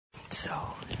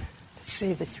So, let's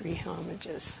say the three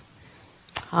homages.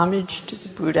 Homage to the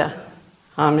Buddha,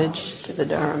 homage to the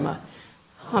Dharma,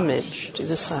 homage to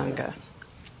the Sangha.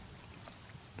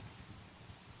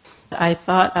 I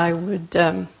thought I would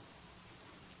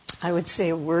say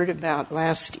a word about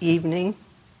last evening.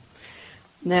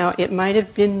 Now, it might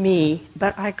have been me,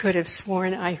 but I could have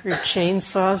sworn I heard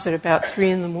chainsaws at about 3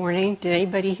 in the morning. Did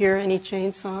anybody hear any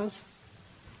chainsaws?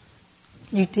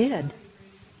 You did?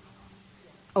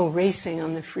 Oh, racing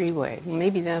on the freeway. Well,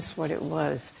 maybe that's what it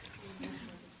was.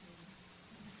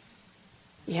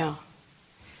 Yeah.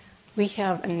 We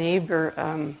have a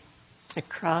neighbor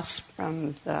across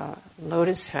from the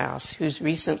Lotus House who's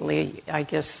recently, I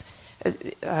guess,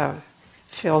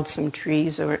 felled some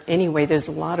trees. Or anyway, there's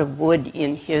a lot of wood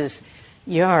in his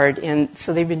yard, and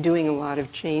so they've been doing a lot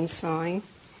of chainsawing.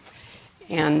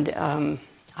 And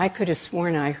I could have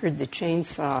sworn I heard the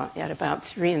chainsaw at about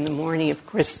 3 in the morning. Of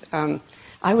course,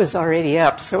 I was already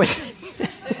up, so it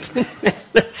didn't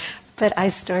matter. But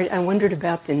I wondered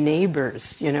about the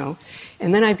neighbors, you know.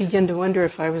 And then I began to wonder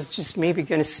if I was just maybe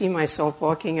going to see myself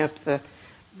walking up the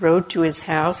road to his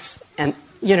house. And,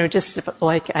 you know, just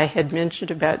like I had mentioned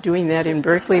about doing that in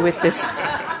Berkeley with this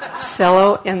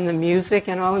fellow and the music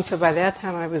and all. And so by that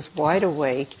time I was wide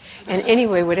awake. And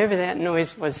anyway, whatever that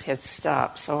noise was had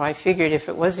stopped. So I figured if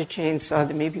it was a chainsaw,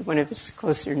 then maybe one of his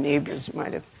closer neighbors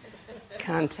might have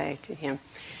contacted him.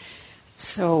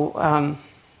 So...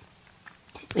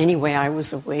 Anyway, I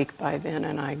was awake by then,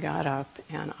 and I got up,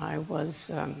 and I was,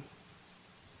 I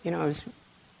was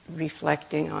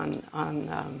reflecting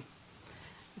on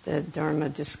the Dharma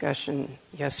discussion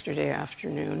yesterday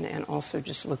afternoon, and also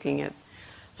just looking at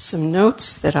some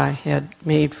notes that I had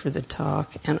made for the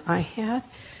talk, and I had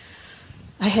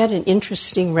an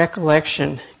interesting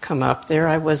recollection come up. There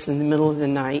I was in the middle of the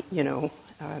night,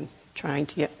 trying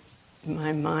to get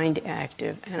my mind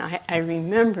active, and I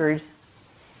remembered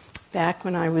back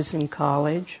when I was in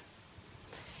college,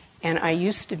 and I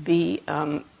used to be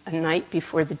a night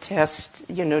before the test,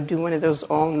 do one of those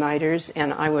all-nighters,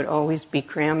 and I would always be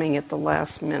cramming at the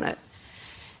last minute.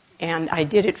 And I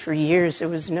did it for years. There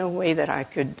was no way that I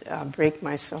could break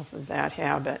myself of that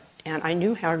habit. And I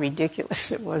knew how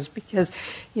ridiculous it was because,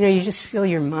 you just feel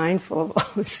your mind full of all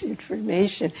this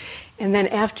information. And then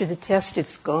after the test,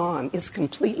 it's gone. It's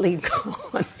completely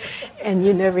gone. And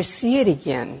you never see it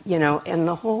again, And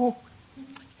the whole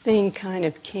thing kind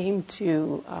of came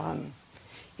to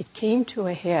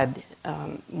a head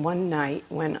one night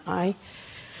when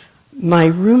my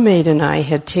roommate and I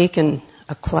had taken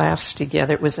a class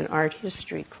together. It was an art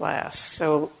history class.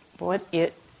 So what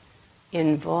it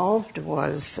involved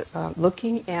was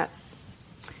looking at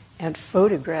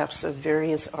photographs of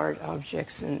various art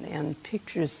objects and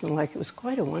pictures and like. It was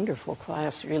quite a wonderful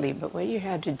class, really. But what you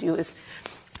had to do is,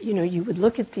 you would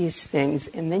look at these things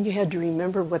and then you had to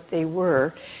remember what they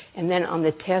were. And then on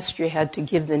the test you had to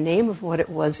give the name of what it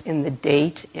was and the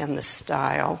date and the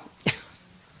style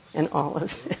and all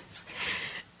of this.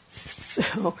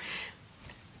 So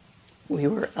we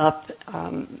were up,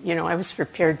 I was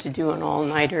prepared to do an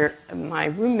all-nighter. My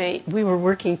roommate, we were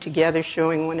working together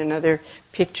showing one another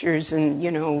pictures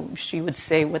and, she would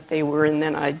say what they were and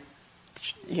then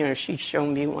she'd show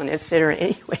me one, etc.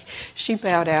 Anyway, she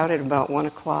bowed out at about 1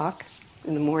 o'clock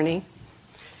in the morning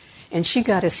and she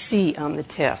got a C on the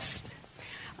test.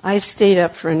 I stayed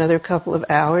up for another couple of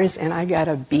hours and I got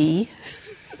a B.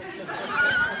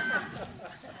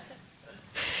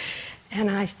 And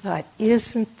I thought,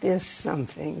 isn't this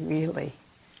something, really?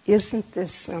 Isn't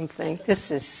this something?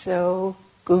 This is so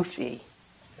goofy.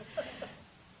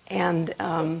 And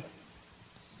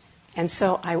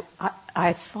so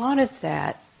I thought of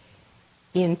that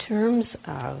in terms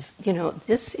of,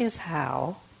 this is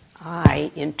how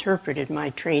I interpreted my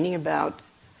training about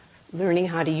learning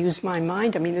how to use my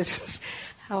mind. I mean, this is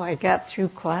how I got through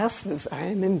classes. I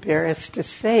am embarrassed to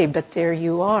say, but there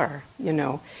you are,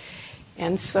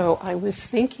 And so I was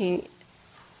thinking,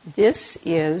 this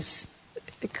is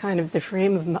kind of the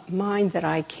frame of mind that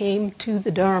I came to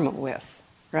the Dharma with,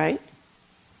 right?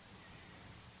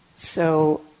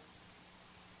 So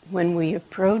when we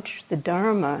approach the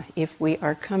Dharma, if we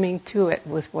are coming to it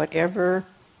with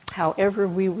however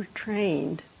we were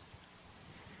trained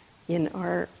in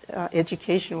our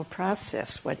educational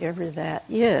process, whatever that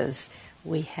is,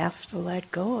 we have to let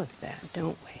go of that,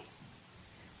 don't we?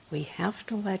 We have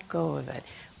to let go of it.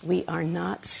 We are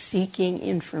not seeking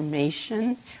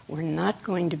information. We're not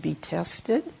going to be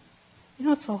tested.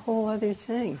 It's a whole other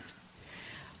thing.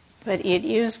 But it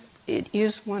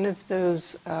is one of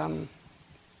those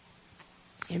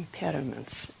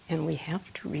impediments, and we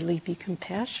have to really be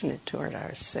compassionate toward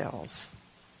ourselves.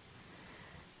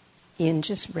 in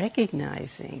just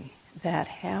recognizing that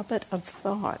habit of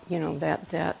thought,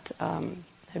 that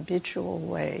habitual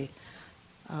way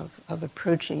of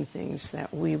approaching things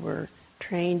that we were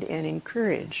trained and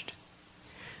encouraged.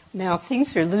 Now,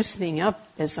 things are loosening up,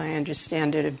 as I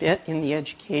understand it, a bit in the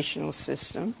educational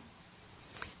system.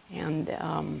 And,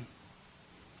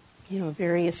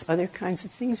 various other kinds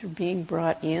of things are being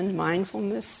brought in,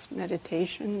 mindfulness,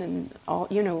 meditation, and all,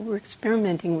 we're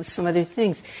experimenting with some other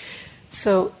things.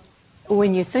 So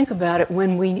when you think about it,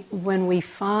 when we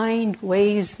find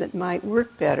ways that might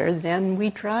work better, then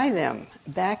we try them.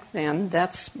 Back then,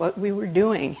 that's what we were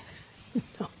doing.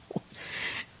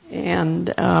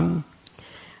 And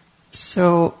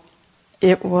so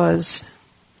it was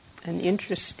an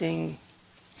interesting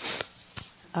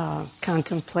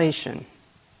contemplation.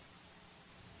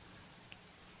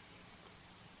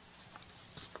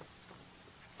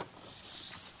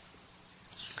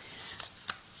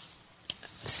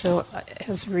 So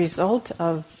as a result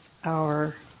of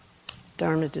our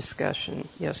Dharma discussion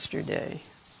yesterday,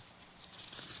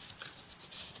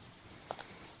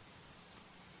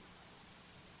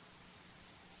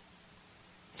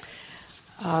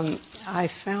 I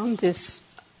found this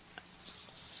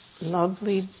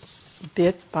lovely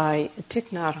bit by Thich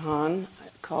Nhat Hanh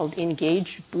called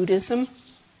Engaged Buddhism,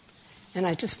 and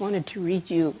I just wanted to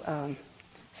read you a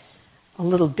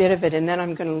little bit of it, and then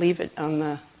I'm going to leave it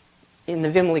in the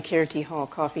Vimalakirti Hall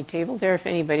coffee table there if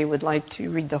anybody would like to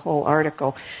read the whole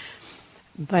article.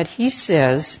 But he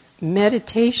says,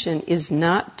 meditation is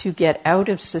not to get out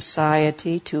of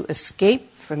society, to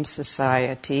escape from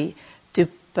society,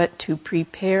 but to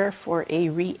prepare for a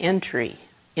re-entry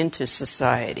into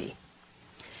society.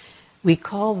 We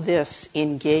call this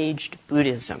engaged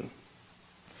Buddhism.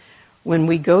 When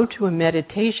we go to a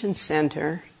meditation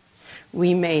center,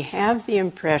 we may have the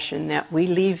impression that we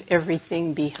leave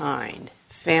everything behind,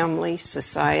 family,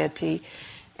 society,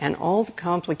 and all the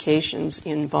complications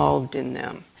involved in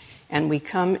them. And we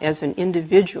come as an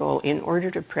individual in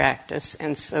order to practice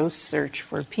and so search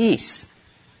for peace.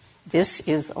 This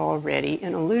is already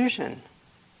an illusion.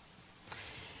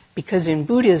 Because in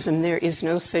Buddhism, there is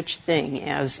no such thing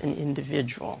as an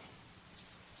individual.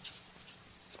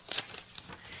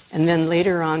 And then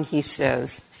later on he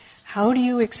says, how do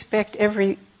you expect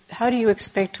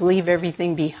to leave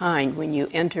everything behind when you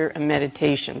enter a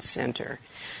meditation center?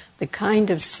 The kind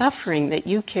of suffering that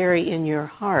you carry in your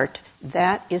heart,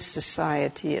 that is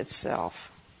society itself.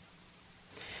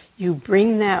 You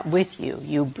bring that with you.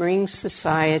 You bring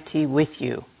society with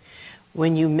you.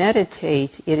 When you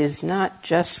meditate, it is not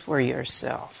just for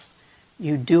yourself.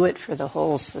 You do it for the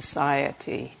whole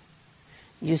society.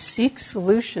 You seek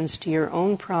solutions to your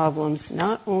own problems,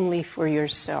 not only for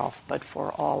yourself, but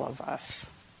for all of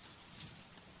us.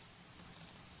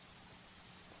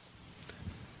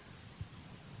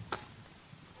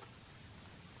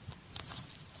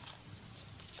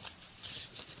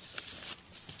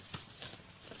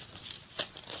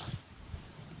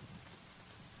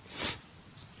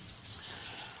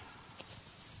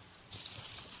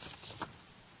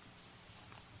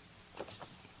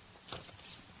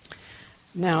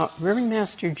 Now, Reverend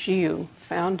Master Jiu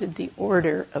founded the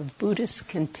order of Buddhist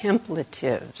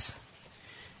contemplatives.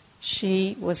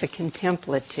 She was a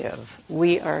contemplative.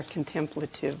 We are a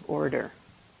contemplative order.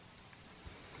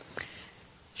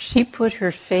 She put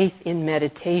her faith in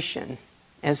meditation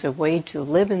as a way to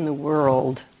live in the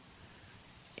world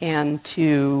and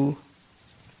to,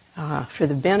 for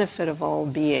the benefit of all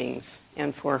beings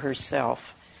and for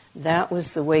herself. That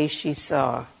was the way she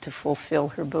saw to fulfill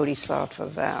her bodhisattva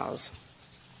vows.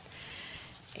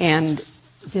 And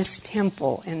this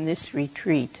temple and this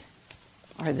retreat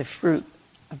are the fruit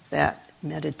of that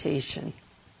meditation,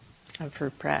 of her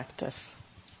practice.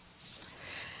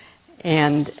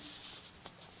 And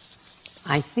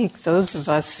I think those of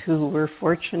us who were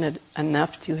fortunate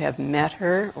enough to have met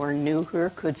her or knew her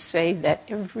could say that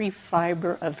every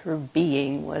fiber of her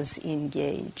being was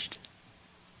engaged.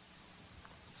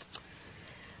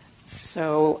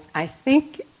 So I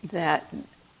think that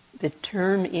the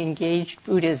term engaged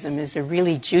Buddhism is a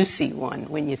really juicy one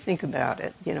when you think about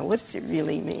it. What does it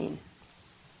really mean?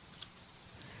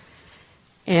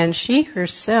 And she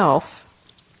herself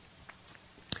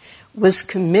was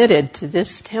committed to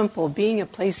this temple being a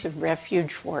place of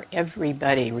refuge for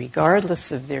everybody,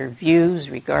 regardless of their views,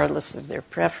 regardless of their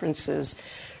preferences,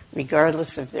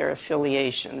 regardless of their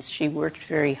affiliations. She worked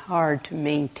very hard to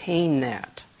maintain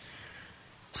that,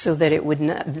 so that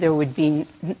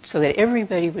so that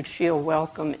everybody would feel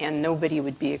welcome and nobody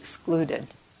would be excluded.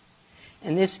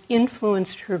 And this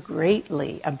influenced her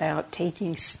greatly about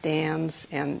taking stands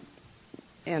and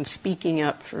speaking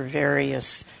up for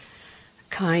various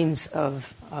kinds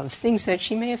of things that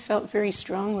she may have felt very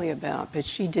strongly about, but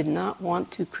she did not want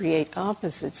to create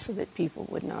opposites so that people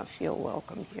would not feel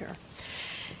welcome here.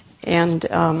 And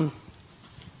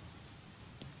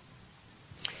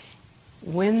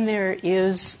when there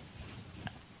is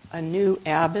a new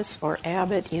abbess or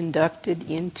abbot inducted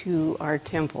into our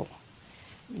temple,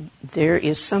 there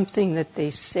is something that they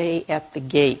say at the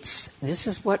gates. This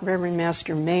is what Reverend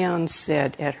Master Mayon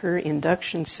said at her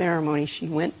induction ceremony. She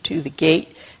went to the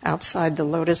gate outside the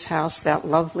Lotus House, that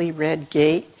lovely red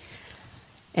gate,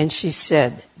 and she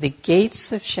said, "The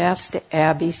gates of Shasta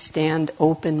Abbey stand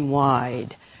open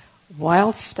wide.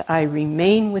 Whilst I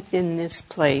remain within this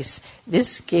place,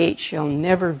 this gate shall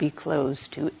never be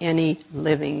closed to any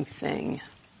living thing."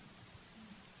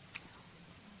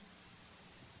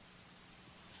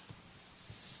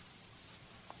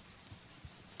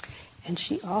 And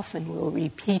she often will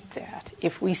repeat that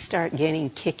if we start getting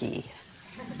kicky.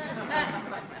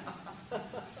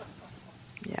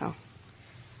 Yeah.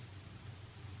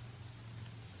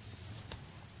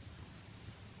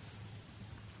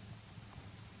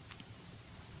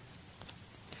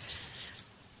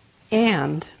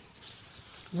 And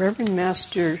Reverend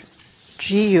Master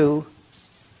Jiyu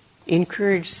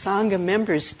encouraged Sangha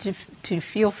members to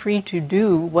feel free to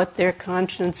do what their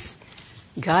conscience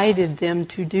guided them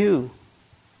to do.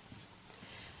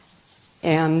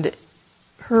 And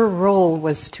her role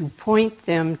was to point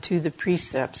them to the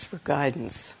precepts for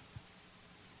guidance.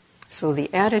 So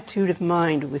the attitude of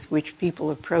mind with which people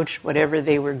approached whatever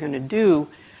they were going to do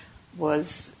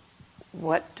was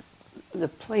the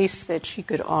place that she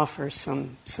could offer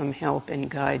some help and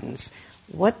guidance.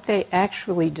 What they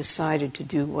actually decided to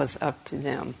do was up to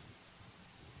them.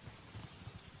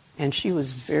 And she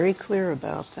was very clear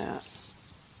about that.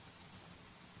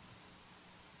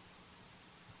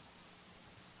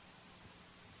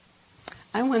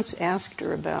 I once asked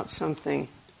her about something,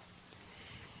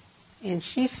 and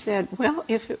she said, "Well,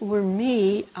 if it were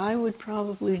me, I would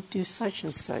probably do such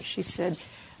and such." She said,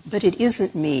 "But it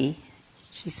isn't me."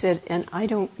 She said, "And I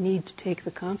don't need to take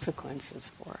the consequences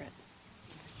for it."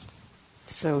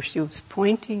 So she was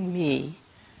pointing me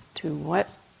to what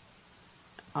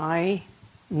I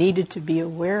needed to be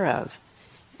aware of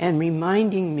and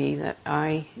reminding me that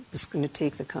I was going to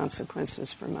take the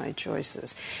consequences for my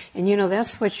choices. And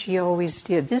that's what she always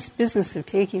did. This business of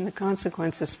taking the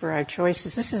consequences for our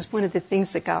choices, this is one of the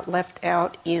things that got left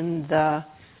out in the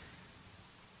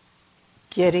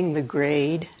getting the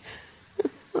grade.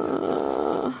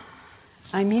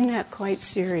 I mean that quite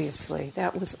seriously.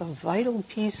 That was a vital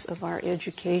piece of our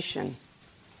education,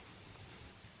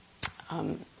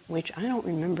 which I don't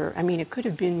remember. I mean, it could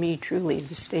have been me, truly,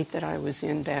 the state that I was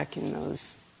in back in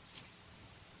those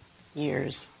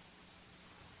years.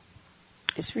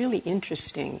 It's really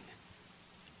interesting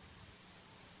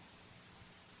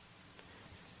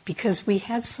because we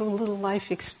had so little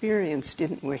life experience,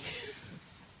 didn't we?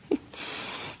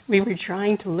 We were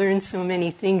trying to learn so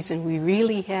many things, and we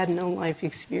really had no life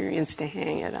experience to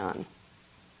hang it on.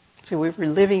 So we were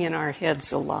living in our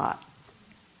heads a lot.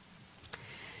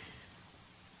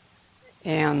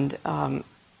 And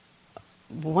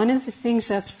one of the things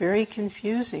that's very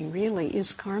confusing, really,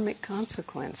 is karmic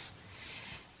consequence.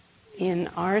 In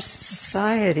our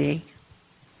society,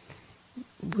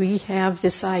 we have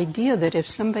this idea that if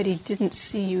somebody didn't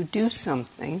see you do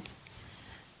something,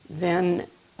 then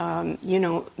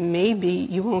maybe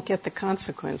you won't get the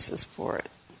consequences for it.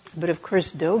 But of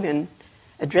course, Dogen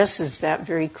addresses that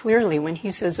very clearly when he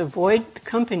says, avoid the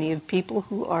company of people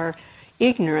who are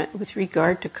ignorant with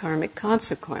regard to karmic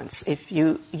consequence. If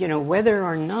whether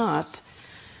or not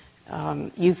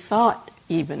you thought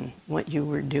even what you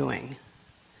were doing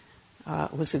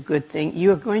was a good thing,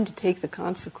 you are going to take the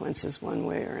consequences one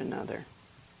way or another.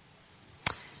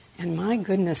 And my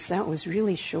goodness, that was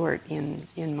really short in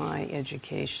my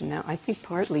education. Now, I think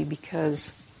partly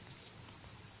because,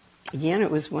 again,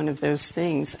 it was one of those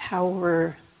things. How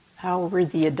were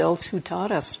the adults who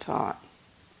taught us taught?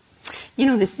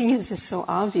 The thing is, it's so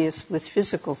obvious with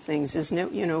physical things, isn't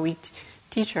it? We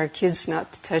teach our kids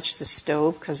not to touch the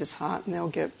stove because it's hot and they'll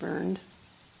get burned.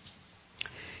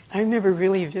 I remember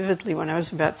really vividly when I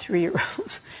was about 3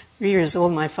 years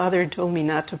old, my father had told me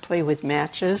not to play with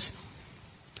matches.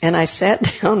 And I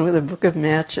sat down with a book of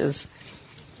matches,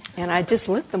 and I just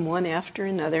lit them one after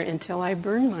another until I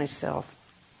burned myself.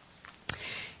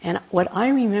 And what I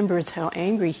remember is how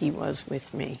angry he was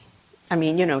with me. I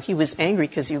mean, he was angry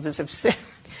because he was upset.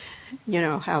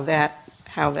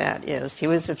 How that is. He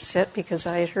was upset because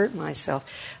I had hurt myself.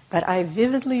 But I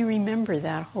vividly remember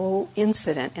that whole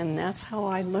incident, and that's how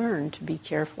I learned to be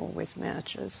careful with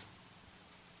matches.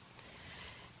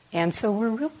 And so we're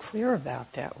real clear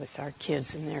about that with our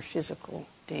kids and their physical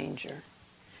danger.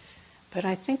 But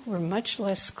I think we're much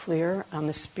less clear on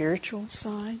the spiritual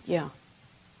side. Yeah.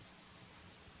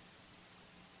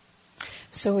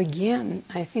 So again,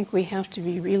 I think we have to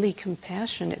be really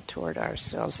compassionate toward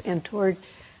ourselves and toward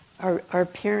our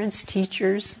parents,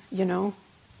 teachers, we're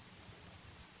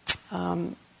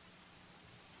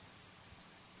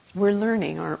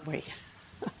learning, aren't we?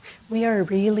 We are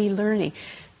really learning.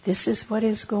 This is what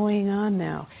is going on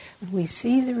now. When we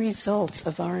see the results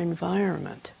of our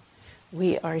environment,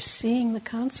 we are seeing the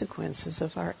consequences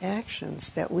of our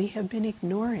actions that we have been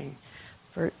ignoring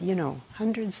for,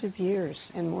 hundreds of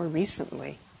years, and more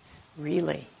recently,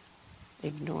 really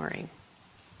ignoring.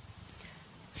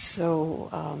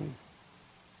 So,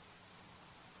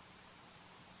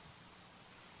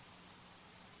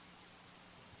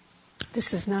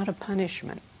 this is not a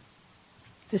punishment.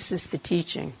 This is the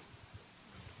teaching.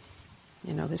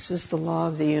 This is the law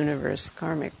of the universe.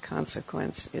 Karmic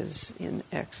consequence is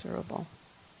inexorable.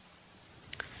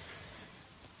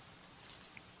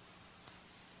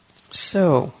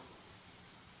 So,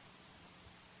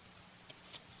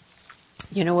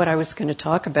 what I was going to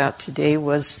talk about today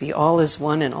was the all is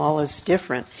one and all is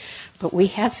different. But we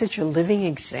had such a living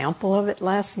example of it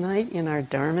last night in our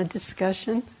Dharma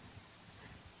discussion.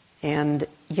 And,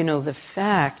 the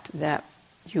fact that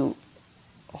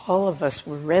all of us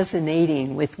were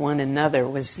resonating with one another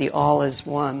was the all is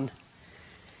one.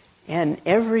 And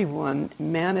everyone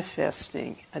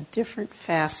manifesting a different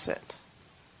facet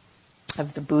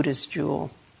of the Buddha's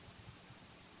jewel.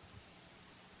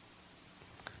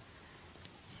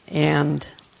 And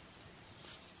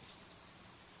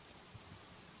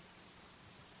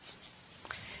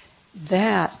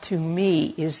that, to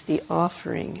me, is the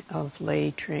offering of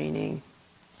lay training.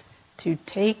 To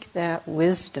take that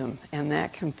wisdom and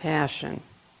that compassion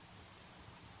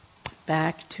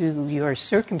back to your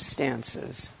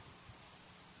circumstances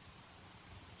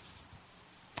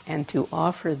and to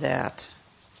offer that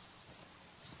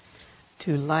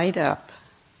to light up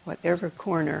whatever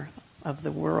corner of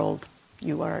the world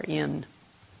you are in.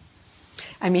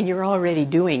 I mean, you're already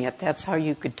doing it. That's how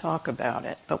you could talk about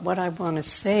it. But what I want to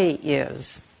say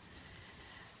is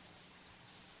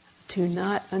to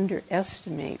not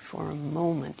underestimate for a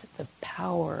moment the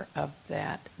power of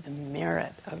that, the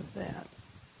merit of that.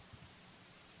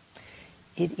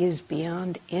 It is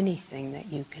beyond anything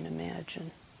that you can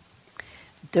imagine.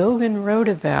 Dogen wrote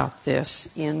about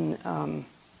this in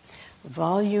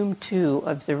Volume 2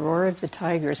 of The Roar of the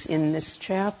Tigers in this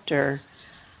chapter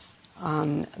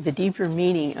on the deeper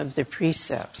meaning of the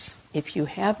precepts. If you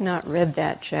have not read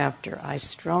that chapter, I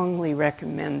strongly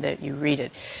recommend that you read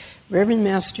it. Reverend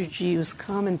Master Jiu's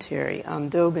commentary on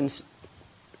Dogen's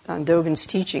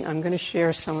teaching, I'm going to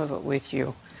share some of it with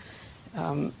you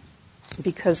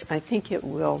because I think it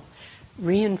will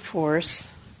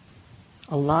reinforce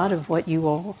a lot of what you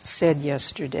all said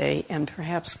yesterday and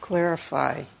perhaps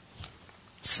clarify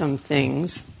some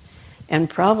things and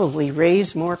probably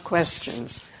raise more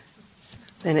questions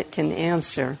than it can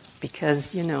answer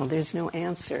because, there's no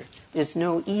answer. There's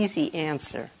no easy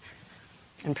answer.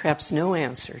 And perhaps no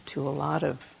answer to a lot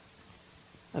of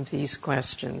these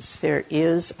questions. There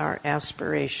is our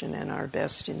aspiration and our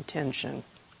best intention.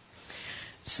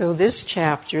 So this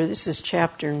is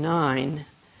chapter 9,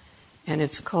 and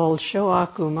it's called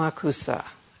Shoaku Makusa,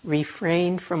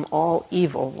 refrain from all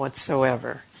evil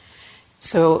whatsoever.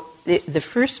 So the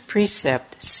first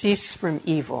precept, cease from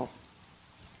evil.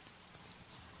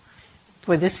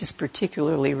 Boy, this is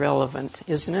particularly relevant,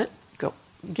 isn't it?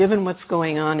 Given what's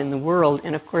going on in the world,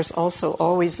 and of course also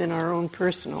always in our own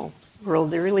personal world,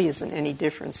 there really isn't any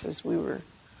difference as we were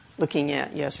looking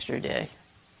at yesterday.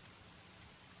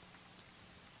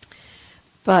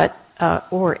 But,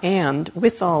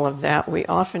 with all of that, we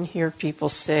often hear people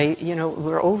say,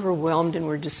 we're overwhelmed and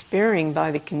we're despairing by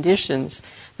the conditions,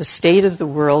 the state of the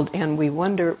world, and we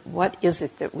wonder, what is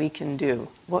it that we can do?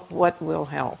 What will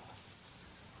help?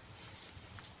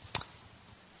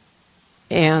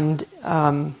 And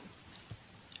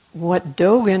what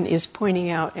Dogen is pointing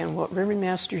out and what Reverend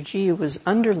Master Ji was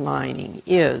underlining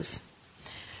is,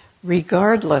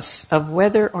 regardless of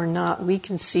whether or not we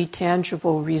can see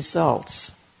tangible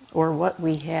results or what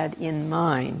we had in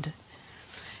mind,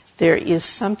 there is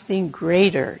something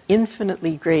greater,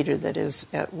 infinitely greater, that is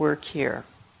at work here.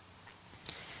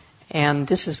 And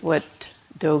this is what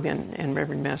Dogen and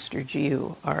Reverend Master Ji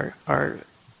are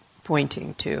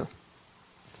pointing to.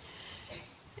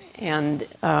 And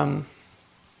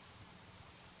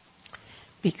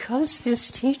because this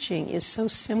teaching is so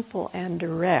simple and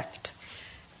direct,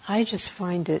 I just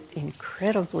find it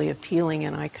incredibly appealing,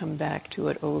 and I come back to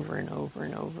it over and over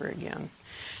and over again,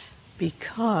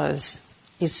 because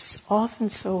it's often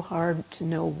so hard to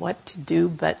know what to do,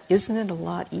 but isn't it a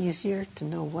lot easier to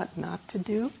know what not to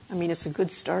do? I mean, it's a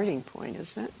good starting point,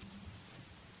 isn't it?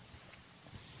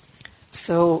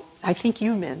 So I think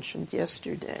you mentioned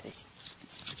yesterday,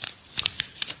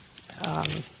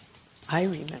 I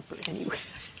remember anyway,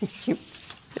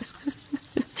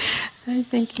 I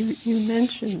think you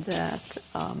mentioned that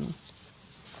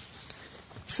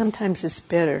sometimes it's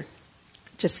better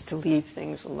just to leave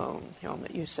things alone.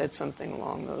 Helmut, you said something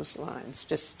along those lines,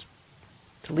 just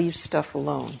to leave stuff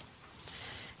alone.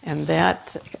 And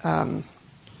that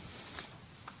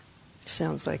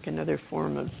sounds like another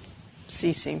form of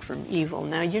ceasing from evil.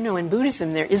 Now, in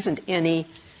Buddhism there isn't any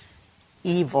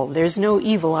evil. There's no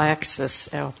evil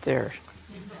axis out there.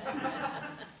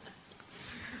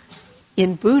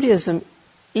 In Buddhism,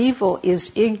 evil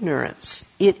is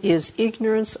ignorance. It is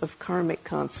ignorance of karmic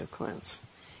consequence.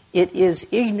 It is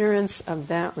ignorance of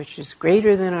that which is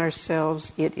greater than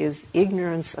ourselves. It is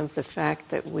ignorance of the fact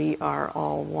that we are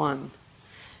all one.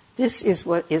 This is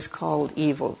what is called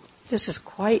evil. This is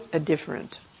quite a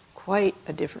different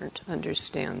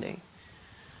understanding.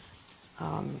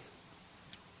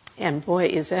 And boy,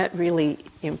 is that really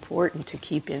important to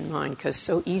keep in mind, because it's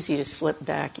so easy to slip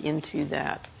back into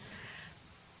that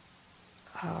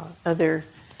other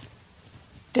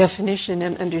definition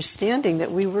and understanding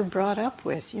that we were brought up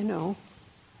with,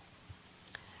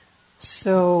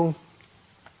 So,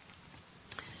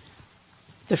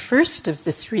 the first of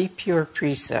the 3 pure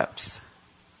precepts,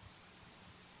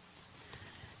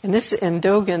 and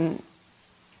Dogen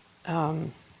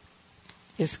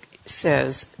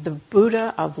says, the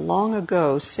Buddha of long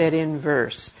ago said in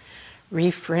verse,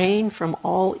 refrain from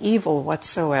all evil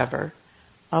whatsoever,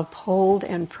 uphold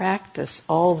and practice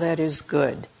all that is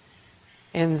good,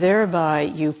 and thereby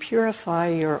you purify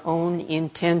your own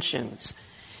intentions.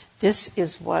 This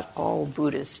is what all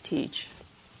Buddhists teach.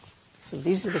 So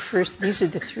these are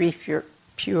the 3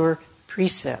 pure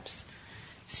precepts.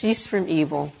 Cease from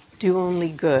evil, do only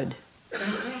good,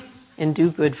 and do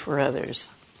good for others.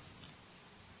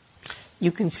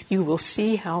 You will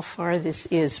see how far this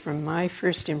is from my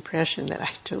first impression that I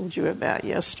told you about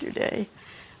yesterday,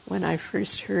 when I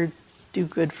first heard do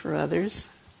good for others.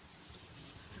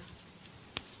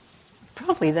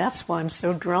 Probably that's why I'm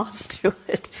so drawn to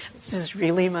it. This is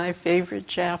really my favorite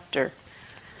chapter,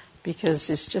 because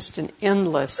it's just an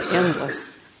endless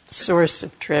source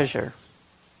of treasure.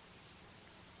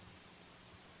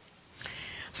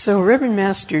 So Reverend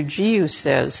Master Jiyu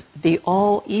says, the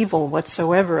all evil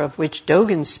whatsoever of which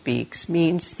Dogen speaks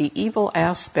means the evil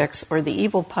aspects or the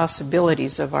evil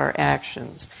possibilities of our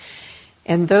actions.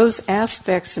 And those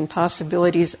aspects and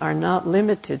possibilities are not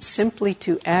limited simply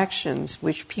to actions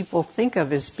which people think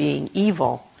of as being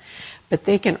evil, but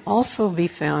they can also be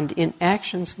found in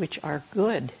actions which are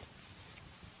good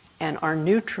and are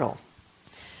neutral.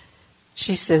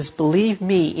 She says, believe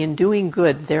me, in doing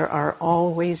good, there are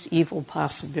always evil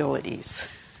possibilities.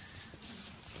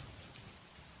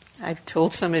 I've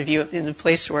told some of you in the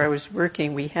place where I was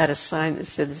working, we had a sign that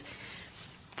says,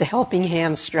 the helping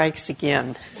hand strikes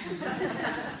again.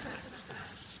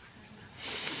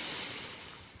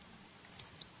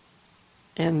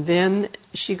 And then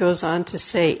she goes on to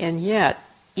say, and yet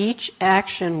each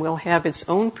action will have its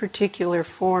own particular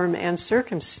form and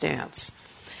circumstance.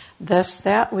 Thus,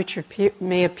 that which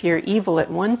may appear evil at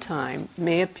one time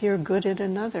may appear good at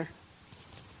another.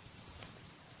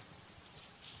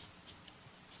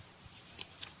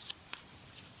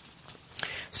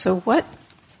 So what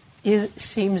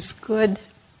seems good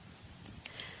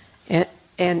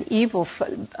and evil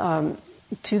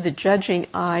to the judging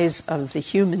eyes of the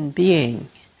human being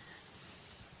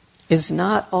is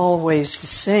not always the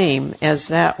same as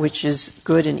that which is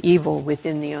good and evil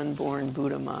within the unborn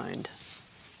Buddha mind.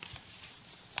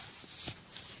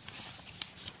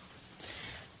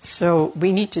 So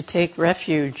we need to take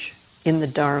refuge in the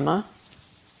Dharma,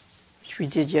 which we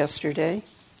did yesterday.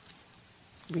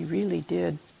 We really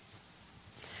did.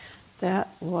 That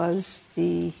was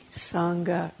the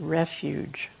Sangha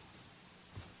refuge.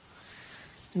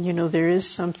 And there is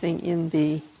something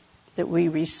that we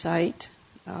recite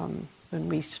when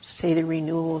we say the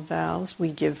renewal of vows.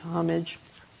 We give homage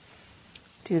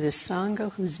to the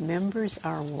Sangha whose members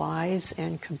are wise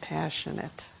and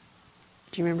compassionate.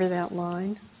 Do you remember that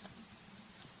line?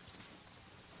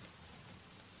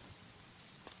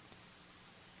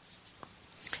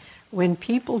 When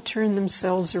people turn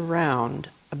themselves around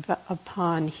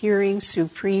upon hearing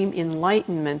supreme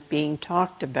enlightenment being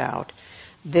talked about,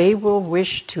 they will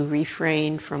wish to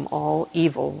refrain from all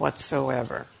evil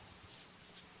whatsoever.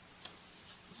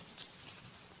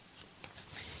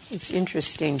 It's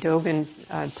interesting. Dogen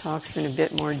talks in a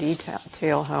bit more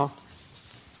detail how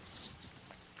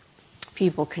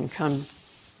people can come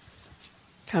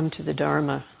to the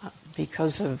Dharma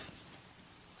because of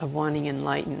wanting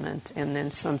enlightenment, and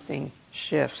then something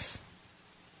shifts.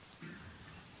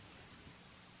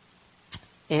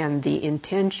 And the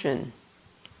intention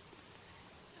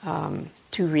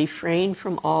to refrain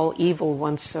from all evil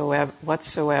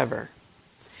whatsoever.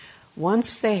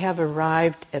 Once they have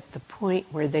arrived at the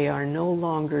point where they are no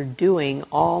longer doing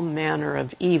all manner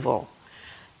of evil,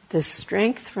 the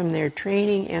strength from their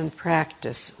training and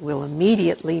practice will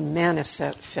immediately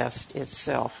manifest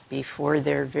itself before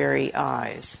their very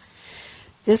eyes.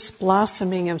 This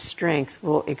blossoming of strength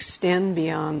will extend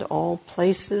beyond all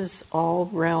places, all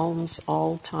realms,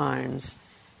 all times,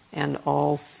 and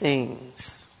all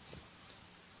things.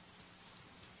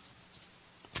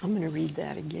 I'm going to read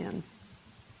that again.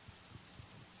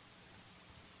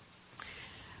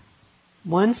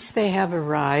 Once they have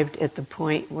arrived at the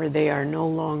point where they are no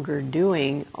longer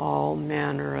doing all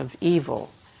manner of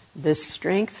evil, the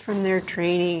strength from their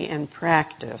training and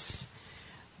practice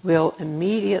will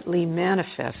immediately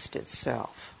manifest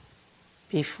itself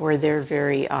before their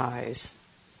very eyes.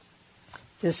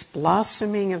 This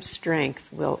blossoming of strength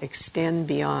will extend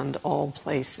beyond all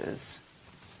places.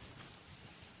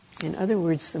 In other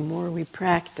words, the more we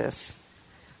practice,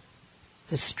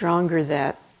 the stronger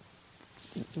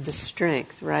the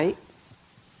strength, right?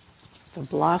 The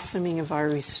blossoming of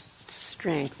our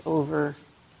strength over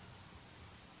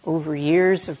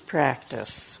years of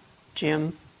practice.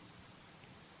 Jim?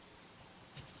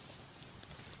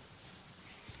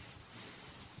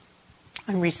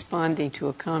 I'm responding to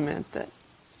a comment that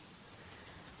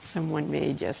someone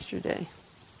made yesterday.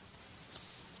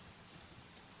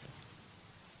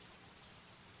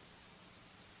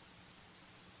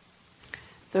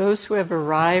 Those who have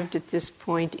arrived at this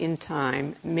point in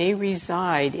time may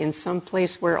reside in some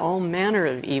place where all manner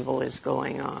of evil is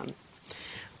going on,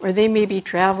 or they may be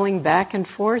traveling back and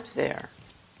forth there,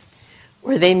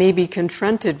 or they may be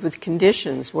confronted with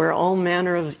conditions where all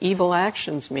manner of evil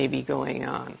actions may be going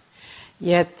on.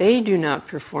 Yet they do not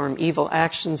perform evil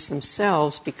actions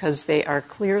themselves because they are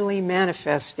clearly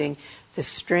manifesting the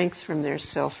strength from their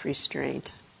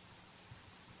self-restraint.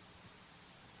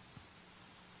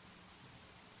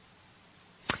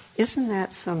 Isn't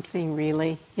that something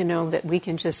really, that we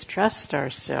can just trust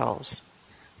ourselves?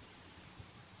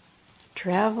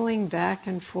 Traveling back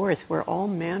and forth where all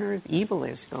manner of evil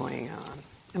is going on.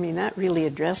 I mean, that really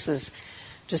addresses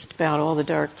just about all the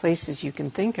dark places you can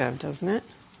think of, doesn't it?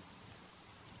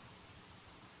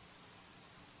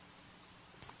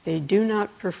 They do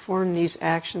not perform these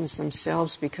actions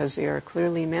themselves because they are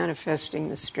clearly manifesting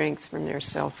the strength from their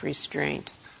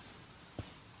self-restraint.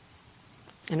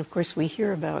 And of course, we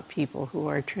hear about people who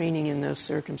are training in those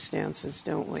circumstances,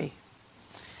 don't we?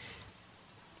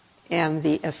 And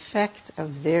the effect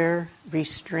of their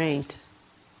restraint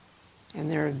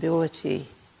and their ability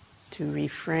to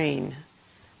refrain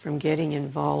from getting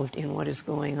involved in what is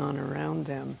going on around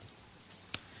them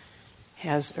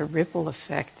has a ripple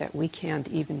effect that we can't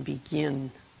even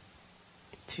begin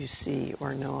to see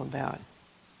or know about.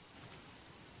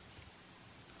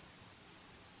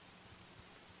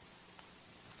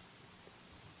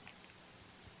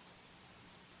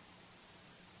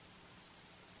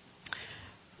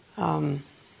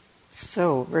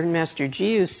 So, Reverend Master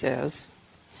Jiu says,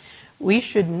 we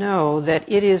should know that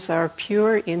it is our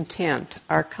pure intent,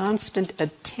 our constant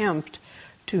attempt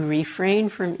to refrain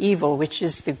from evil, which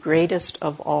is the greatest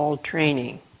of all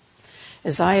training.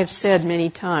 As I have said many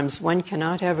times, one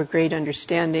cannot have a great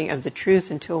understanding of the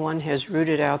truth until one has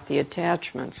rooted out the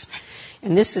attachments.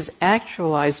 And this is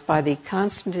actualized by the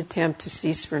constant attempt to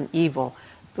cease from evil,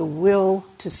 the will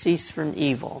to cease from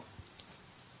evil.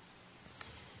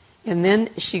 And then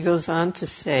she goes on to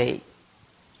say,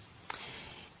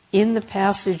 in the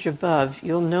passage above,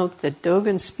 you'll note that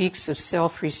Dogen speaks of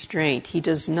self-restraint. He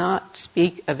does not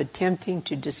speak of attempting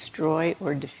to destroy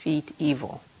or defeat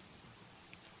evil.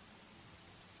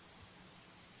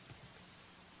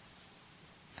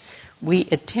 We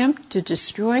attempt to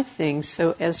destroy things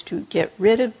so as to get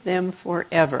rid of them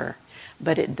forever,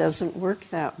 but it doesn't work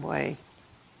that way.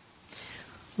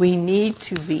 We need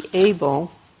to be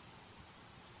able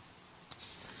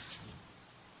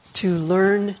to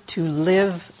learn to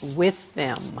live with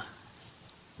them.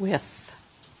 We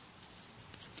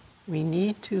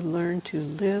need to learn to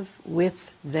live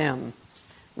with them,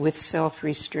 with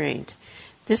self-restraint.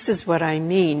 This is what I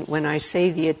mean when I say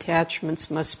the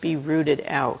attachments must be rooted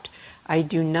out. I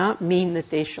do not mean that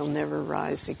they shall never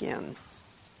rise again.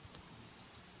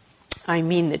 I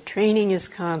mean that training is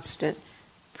constant,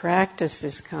 practice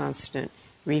is constant,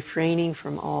 refraining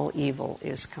from all evil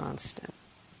is constant.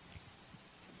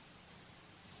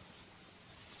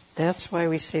 That's why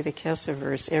we say the Kesa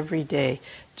verse every day,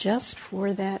 just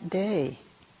for that day.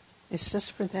 It's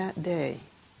just for that day.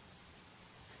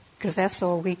 Because that's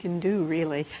all we can do,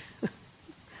 really.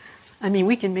 I mean,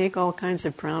 we can make all kinds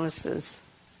of promises,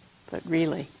 but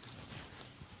really,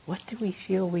 what do we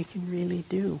feel we can really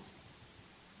do?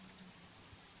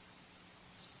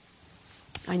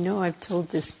 I know I've told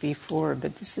this before,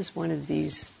 but this is one of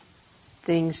these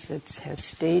things that has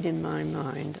stayed in my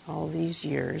mind all these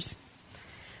years.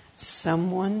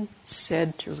 Someone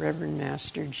said to Reverend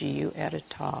Master Jiyu at a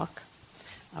talk,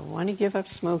 I want to give up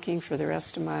smoking for the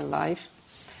rest of my life.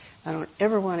 I don't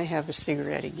ever want to have a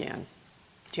cigarette again.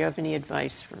 Do you have any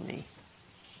advice for me?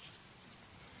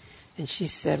 And she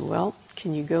said, well,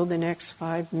 can you go the next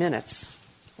 5 minutes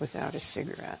without a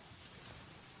cigarette?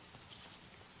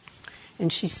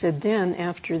 And she said, then,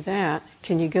 after that,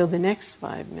 can you go the next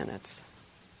 5 minutes?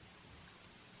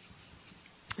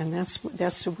 And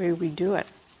that's the way we do it.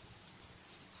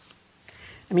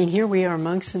 I mean, here we are,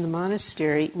 monks in the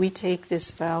monastery. We take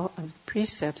this vow of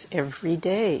precepts every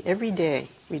day. Every day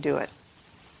we do it.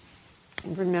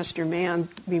 And Master Mann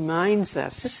reminds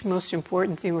us, this is the most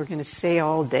important thing we're going to say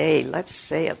all day. Let's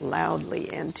say it loudly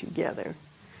and together.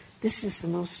 This is the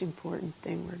most important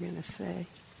thing we're going to say.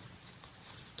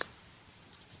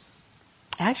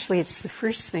 Actually, it's the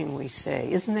first thing we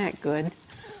say. Isn't that good?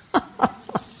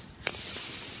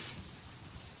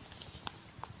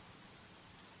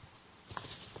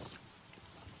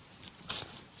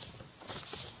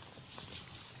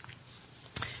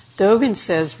 Dogen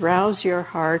says, rouse your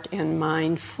heart and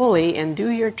mind fully and do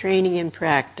your training and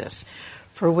practice.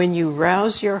 For when you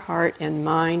rouse your heart and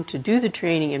mind to do the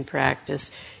training and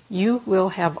practice, you will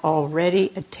have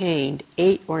already attained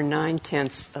 8 or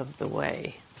 9/10 of the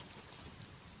way.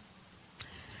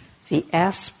 The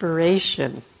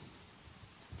aspiration,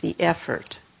 the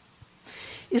effort.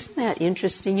 Isn't that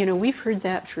interesting? You know, we've heard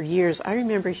that for years. I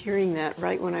remember hearing that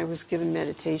right when I was given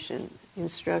meditation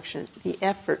instruction, the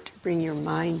effort to bring your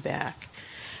mind back.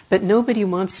 But nobody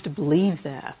wants to believe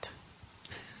that.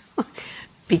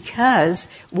 Because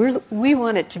we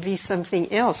want it to be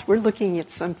something else. We're looking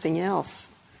at something else.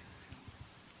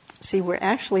 See, we're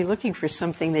actually looking for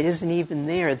something that isn't even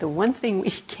there. The one thing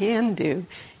we can do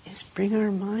is bring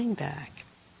our mind back.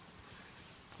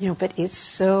 You know, but it's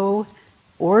so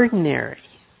ordinary.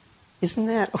 Isn't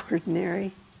that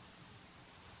ordinary?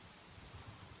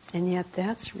 And yet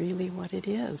that's really what it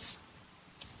is.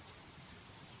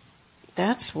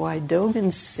 That's why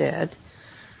Dogen said,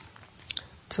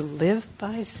 to live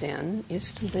by Zen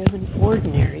is to live an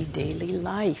ordinary daily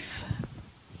life.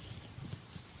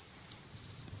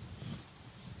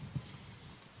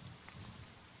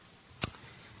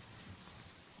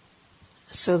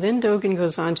 So then Dogen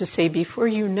goes on to say, before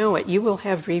you know it, you will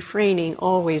have refraining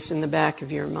always in the back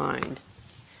of your mind.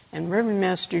 And Reverend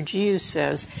Master Jiyu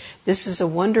says, this is a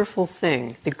wonderful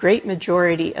thing. The great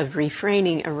majority of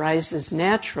refraining arises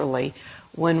naturally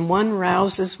when one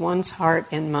rouses one's heart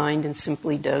and mind and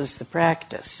simply does the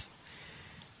practice.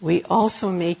 We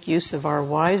also make use of our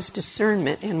wise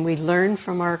discernment and we learn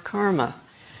from our karma.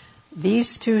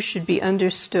 These two should be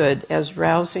understood as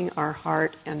rousing our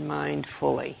heart and mind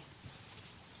fully.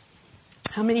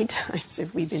 How many times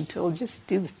have we been told, just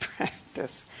do the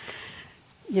practice?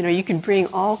 You know, you can bring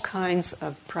all kinds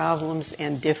of problems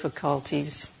and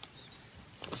difficulties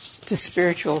to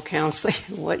spiritual counseling.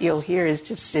 What you'll hear is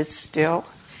just sit still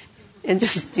and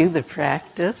just do the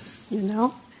practice, you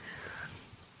know.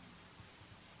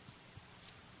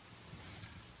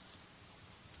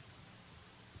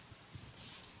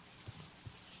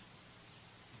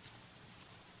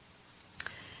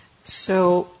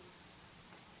 So,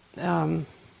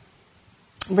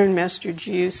 Reverend Master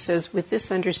Jiyu says, with this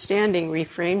understanding,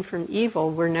 refrain from evil,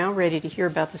 we're now ready to hear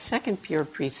about the second pure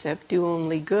precept, do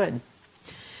only good.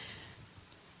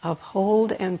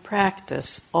 Uphold and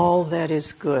practice all that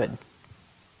is good.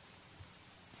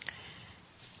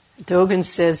 Dogen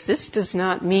says, this does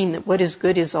not mean that what is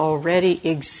good is already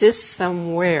exists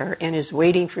somewhere and is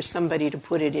waiting for somebody to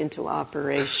put it into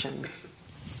operation.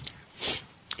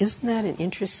 Isn't that an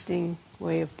interesting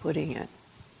way of putting it?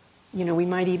 You know, we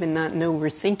might even not know we're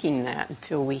thinking that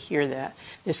until we hear that.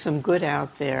 There's some good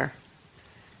out there,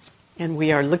 and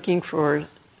we are looking for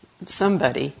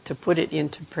somebody to put it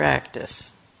into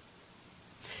practice.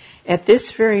 At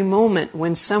this very moment,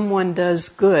 when someone does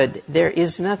good, there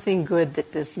is nothing good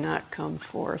that does not come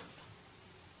forth.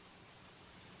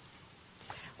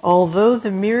 Although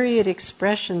the myriad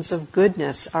expressions of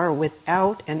goodness are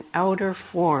without an outer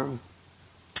form.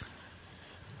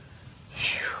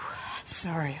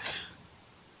 Sorry.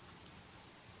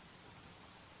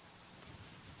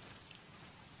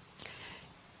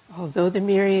 Although the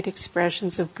myriad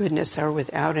expressions of goodness are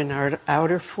without an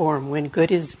outer form, when good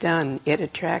is done, it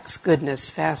attracts goodness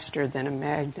faster than a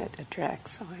magnet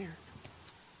attracts iron.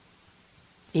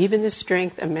 Even the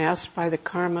strength amassed by the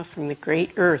karma from the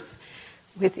great earth,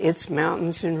 with its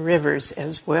mountains and rivers,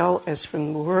 as well as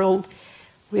from the world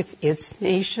with its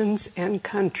nations and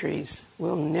countries,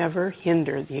 will never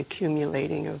hinder the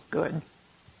accumulating of good.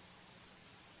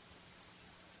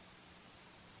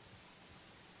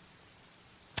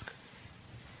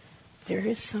 There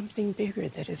is something bigger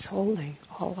that is holding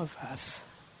all of us.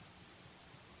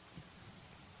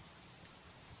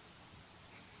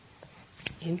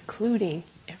 Including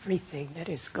everything that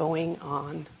is going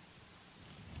on.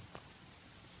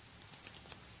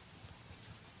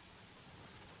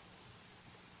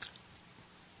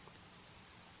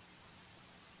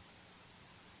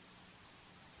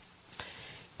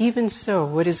 Even so,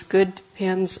 what is good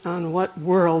depends on what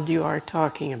world you are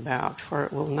talking about, for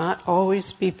it will not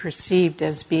always be perceived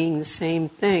as being the same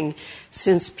thing,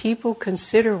 since people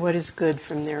consider what is good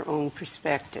from their own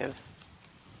perspective.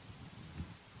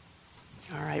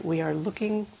 All right, we are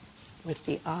looking with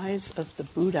the eyes of the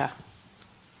Buddha.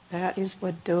 That is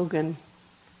what Dogen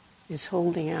is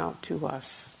holding out to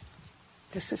us.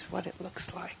 This is what it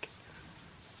looks like.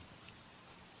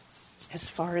 As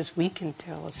far as we can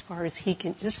tell, as far as he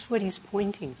can, this is what he's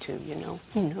pointing to, you know.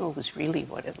 Who knows really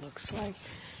what it looks like?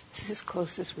 This is as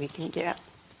close as we can get.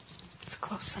 It's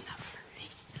close enough for me.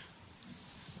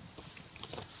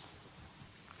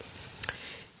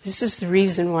 This is the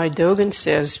reason why Dogen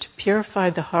says to purify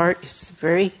the heart is the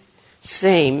very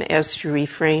same as to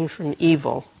refrain from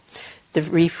evil. The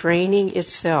refraining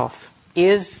itself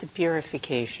is the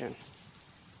purification.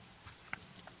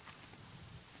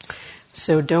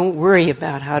 So don't worry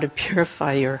about how to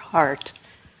purify your heart.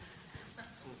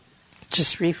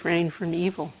 Just refrain from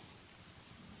evil.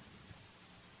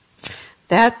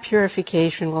 That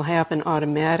purification will happen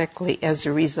automatically as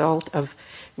a result of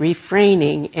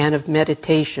refraining and of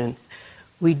meditation.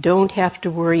 We don't have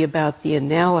to worry about the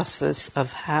analysis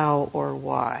of how or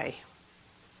why.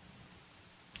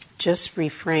 Just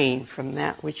refrain from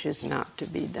that which is not to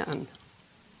be done.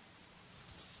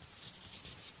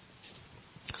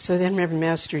 So then Reverend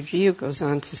Master Jiyu goes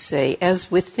on to say,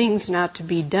 as with things not to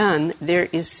be done, there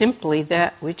is simply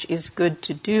that which is good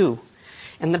to do.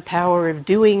 And the power of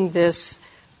doing this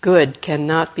good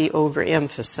cannot be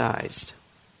overemphasized.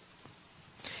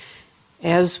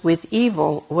 As with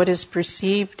evil, what is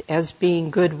perceived as being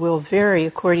good will vary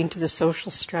according to the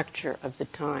social structure of the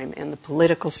time and the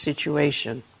political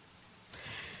situation.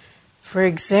 For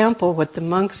example, what the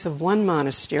monks of one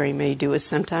monastery may do is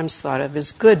sometimes thought of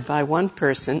as good by one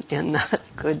person and not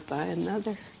good by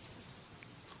another.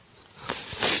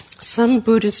 Some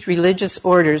Buddhist religious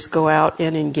orders go out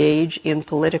and engage in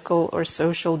political or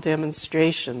social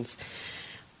demonstrations.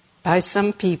 By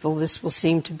some people, this will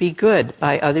seem to be good.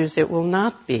 By others, it will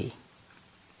not be.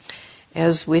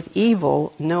 As with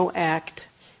evil, no act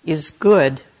is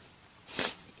good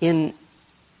in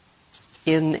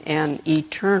an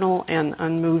eternal and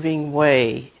unmoving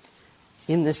way,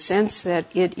 in the sense that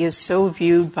it is so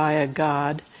viewed by a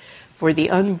God, for the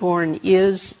unborn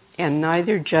is and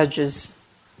neither judges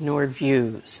nor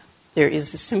views. There is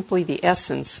simply the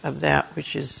essence of that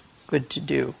which is good to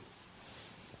do.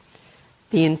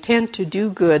 The intent to do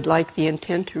good, like the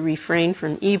intent to refrain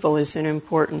from evil, is an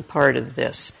important part of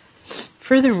this.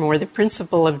 Furthermore, the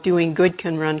principle of doing good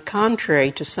can run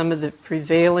contrary to some of the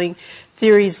prevailing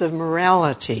theories of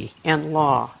morality and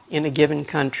law in a given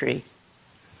country.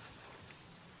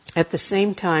 At the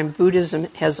same time, Buddhism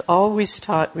has always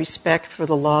taught respect for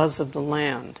the laws of the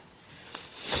land.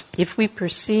 If we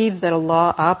perceive that a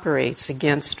law operates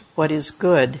against what is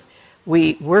good,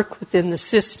 we work within the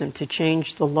system to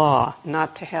change the law,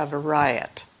 not to have a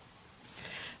riot.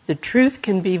 The truth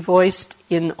can be voiced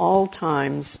in all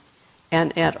times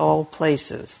and at all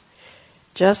places.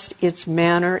 Just its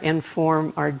manner and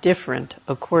form are different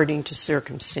according to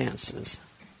circumstances.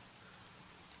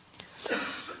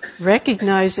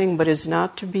 Recognizing what is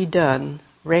not to be done,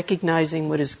 recognizing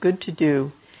what is good to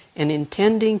do, and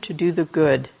intending to do the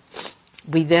good,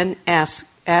 we then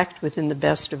act within the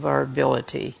best of our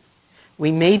ability.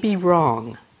 We may be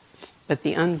wrong, but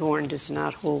the unborn does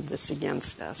not hold this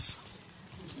against us.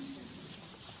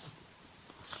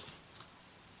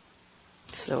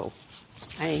 So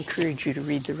I encourage you to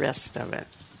read the rest of it.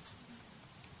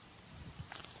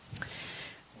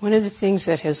 One of the things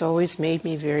that has always made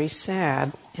me very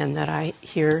sad, and that I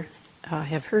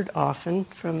have heard often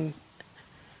from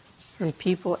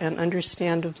people, and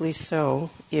understandably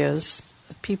so, is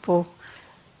people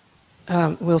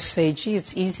will say, gee,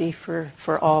 it's easy for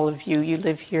all of you. You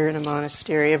live here in a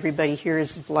monastery. Everybody here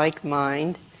is of like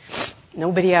mind.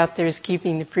 Nobody out there is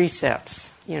keeping the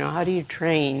precepts. How do you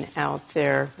train out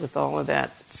there with all of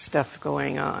that stuff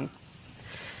going on?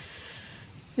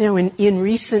 Now, in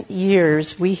recent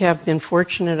years, we have been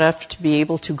fortunate enough to be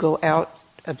able to go out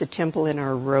of the temple in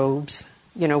our robes.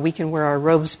 We can wear our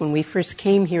robes. When we first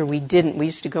came here, we didn't. We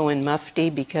used to go in mufti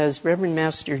because Reverend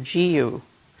Master Jiyu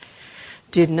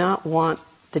did not want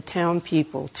the town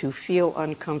people to feel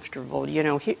uncomfortable.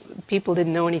 People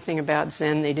didn't know anything about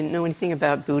Zen. They didn't know anything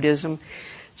about Buddhism.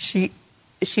 She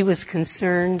was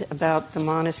concerned about the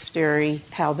monastery,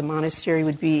 how the monastery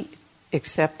would be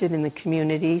accepted in the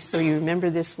community. So you remember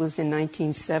this was in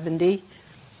 1970.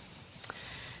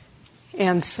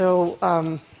 And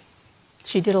so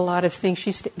she did a lot of things.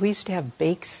 We used to have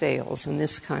bake sales and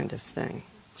this kind of thing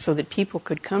so that people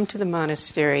could come to the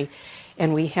monastery.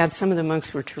 And we had, some of the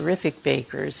monks were terrific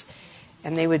bakers,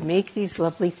 and they would make these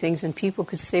lovely things, and people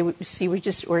could say, see, we're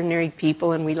just ordinary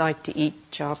people, and we like to eat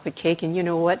chocolate cake. And you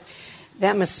know what?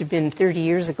 That must have been 30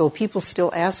 years ago. People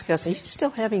still ask us, are you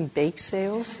still having bake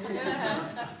sales?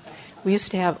 We used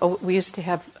to have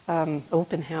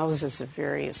open houses of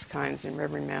various kinds, and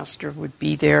Reverend Master would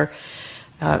be there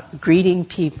greeting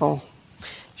people.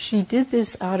 She did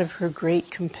this out of her great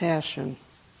compassion.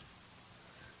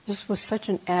 This was such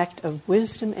an act of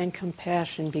wisdom and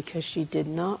compassion because she did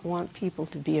not want people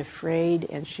to be afraid,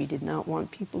 and she did not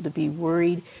want people to be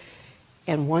worried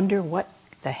and wonder what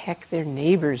the heck their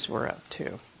neighbors were up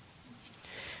to.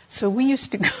 So we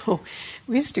used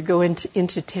to go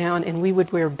into town, and we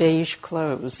would wear beige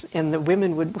clothes, and the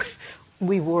women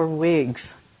we wore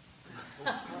wigs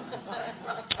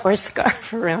or a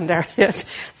scarf around our heads.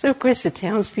 So of course the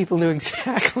townspeople knew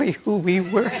exactly who we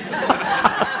were.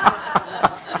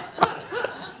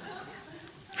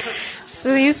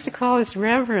 So they used to call us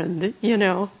Reverend,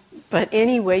 But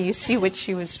anyway, you see what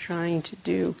she was trying to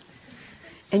do.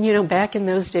 And back in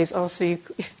those days also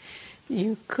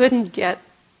you couldn't get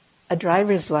a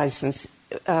driver's license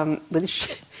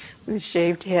with a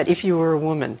shaved head if you were a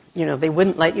woman. They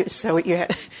wouldn't let you, so you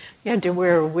had to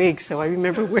wear a wig. So I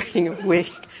remember wearing a wig.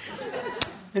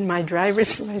 When my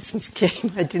driver's license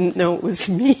came, I didn't know it was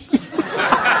me.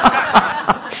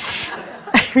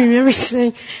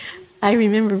 I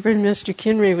remember Mr.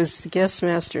 Kinray was the guest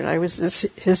master, and I was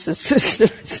his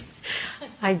assistant.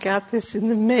 I got this in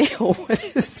the mail. What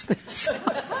is this?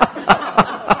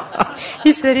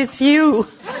 He said, it's you.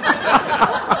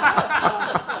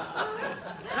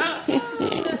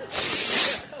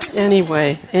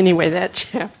 Anyway, that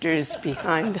chapter is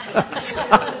behind us.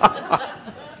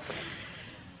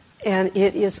 And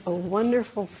it is a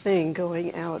wonderful thing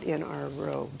going out in our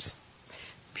robes.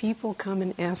 People come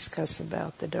and ask us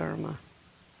about the Dharma.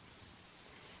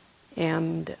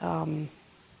 And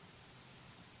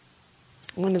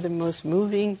one of the most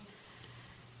moving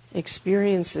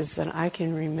experiences that I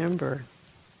can remember,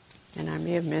 and I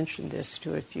may have mentioned this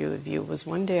to a few of you, was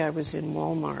one day I was in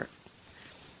Walmart,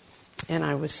 and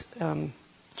I was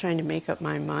trying to make up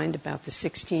my mind about the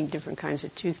 16 different kinds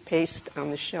of toothpaste on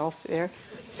the shelf there.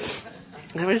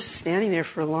 And I was standing there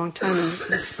for a long time, and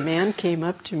this man came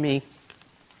up to me,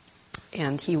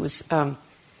 and he was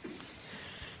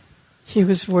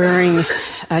wearing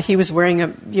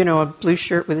a blue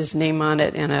shirt with his name on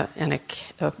it and a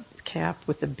cap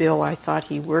with a bill. I thought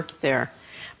he worked there.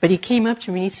 But he came up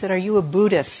to me and he said, "Are you a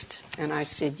Buddhist?" And I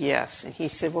said, "Yes." And he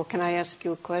said, "Well, can I ask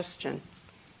you a question?"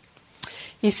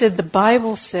 He said, "The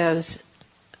Bible says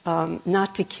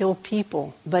not to kill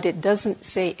people, but it doesn't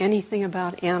say anything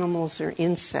about animals or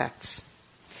insects."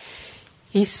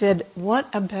 He said, "What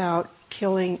about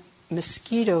killing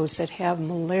mosquitoes that have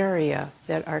malaria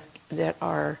that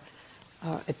are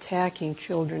attacking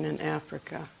children in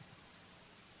Africa?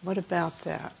 What about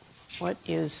that? What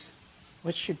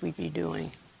should we be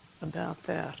doing about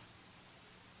that?"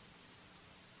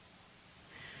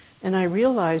 And I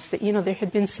realized that, there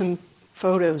had been some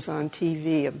photos on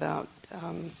TV about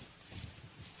an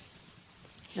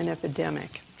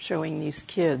epidemic showing these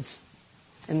kids,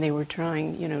 and they were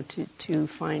trying, to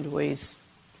find ways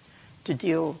to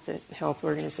deal with it. The health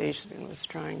organization was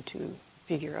trying to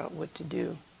figure out what to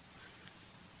do.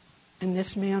 And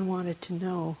this man wanted to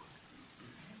know,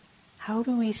 how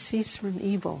do we cease from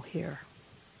evil here?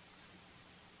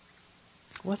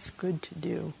 What's good to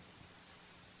do?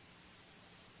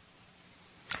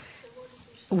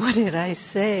 What did I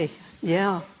say?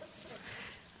 Yeah.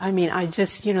 I mean, I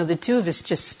just, the two of us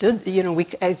just stood,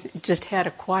 I just had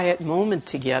a quiet moment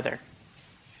together.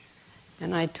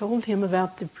 And I told him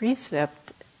about the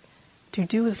precept to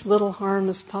do as little harm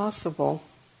as possible.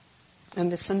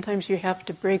 And that sometimes you have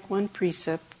to break one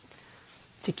precept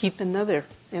to keep another,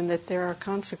 and that there are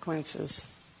consequences.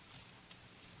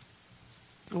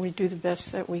 And we do the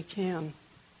best that we can.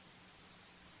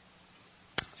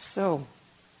 So,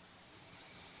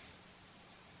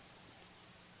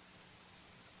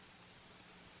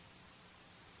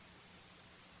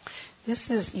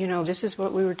 this is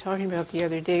what we were talking about the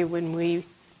other day when we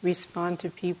respond to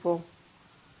people.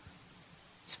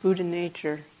 It's Buddha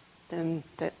nature. Then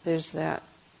there's that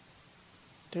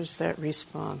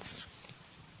response.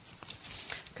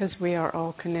 Because we are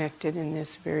all connected in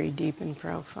this very deep and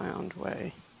profound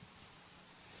way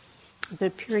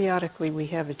that periodically we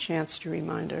have a chance to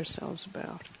remind ourselves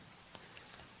about.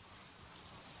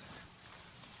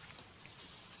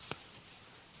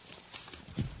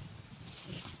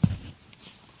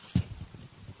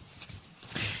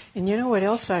 And you know what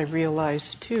else I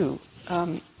realized too?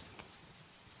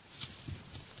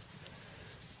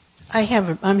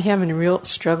 I'm having a real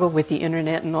struggle with the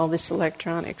internet and all this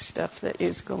electronic stuff that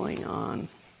is going on.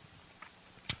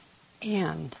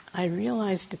 And I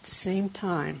realized at the same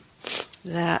time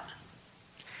that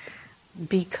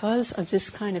because of this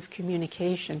kind of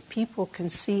communication, people can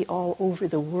see all over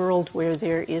the world where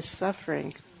there is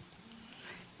suffering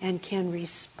and can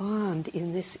respond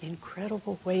in this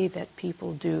incredible way that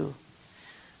people do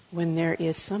when there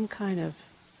is some kind of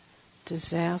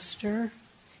disaster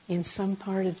in some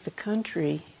part of the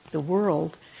country, the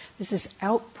world. This is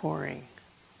outpouring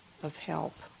of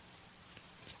help.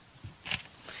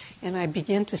 And I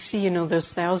begin to see,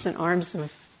 those 1,000 arms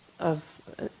of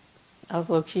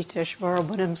Avalokiteshvara.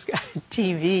 One of them's got a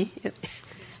TV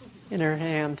in her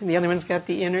hand, and the other one's got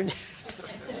the internet.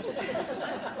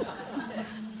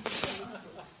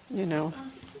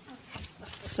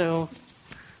 So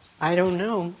I don't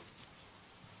know.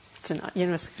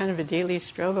 It's kind of a daily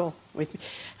struggle with me.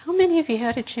 How many of you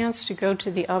had a chance to go to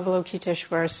the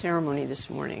Avalokiteshvara ceremony this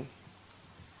morning?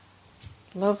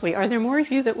 Lovely. Are there more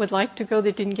of you that would like to go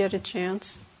that didn't get a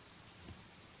chance?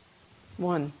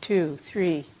 1, 2,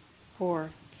 3, 4,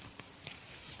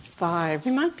 5.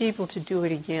 We might be able to do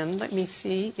it again. Let me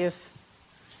see if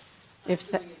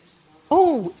that.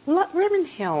 Oh, Reverend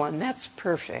Helen, that's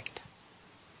perfect.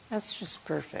 That's just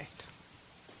perfect.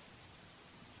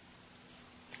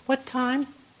 What time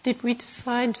did we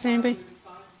decide? Does anybody?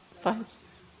 5.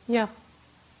 Yeah.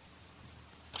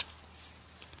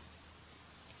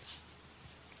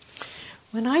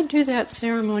 When I do that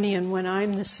ceremony and when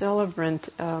I'm the celebrant,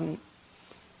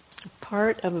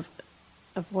 part of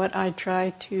what I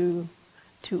try to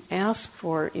ask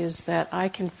for is that I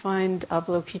can find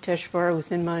Avalokiteshvara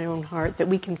within my own heart, that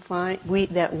we can find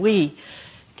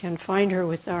her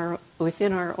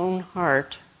within our own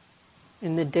heart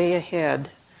in the day ahead,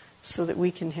 so that we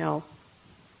can help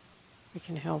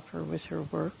her with her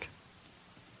work.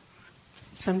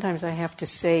 Sometimes I have to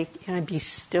say, can I be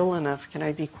still enough? Can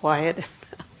I be quiet enough?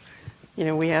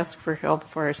 We ask for help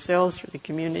for ourselves, for the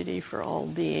community, for all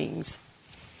beings.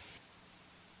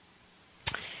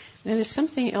 Now, there's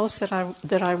something else that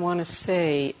I want to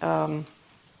say.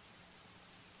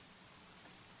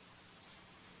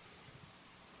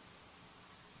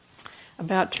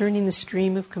 About turning the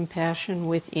stream of compassion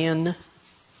within.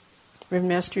 Reverend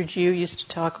Master Jiu used to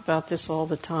talk about this all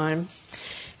the time.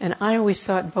 And I always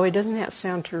thought, boy, doesn't that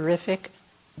sound terrific?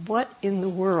 What in the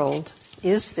world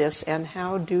is this, and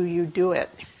how do you do it?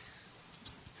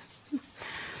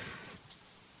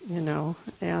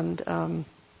 And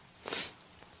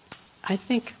I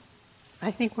think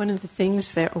one of the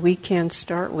things that we can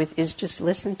start with is just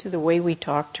listen to the way we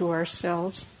talk to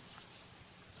ourselves.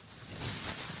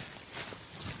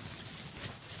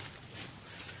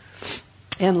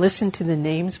 And listen to the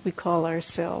names we call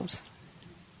ourselves.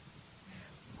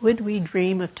 Would we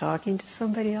dream of talking to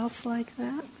somebody else like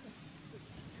that?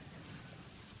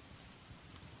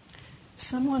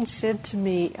 Someone said to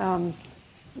me, and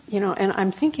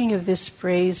I'm thinking of this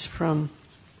phrase from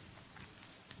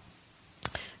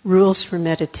Rules for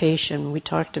Meditation. We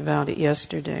talked about it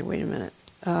yesterday. Wait a minute.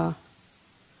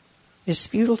 It's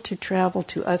futile to travel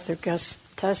to other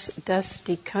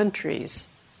dusty countries.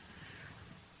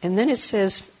 And then it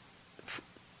says,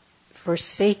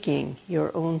 forsaking your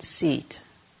own seat.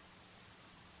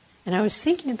 And I was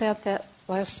thinking about that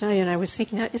last night, and I was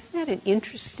thinking, isn't that an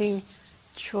interesting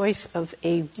choice of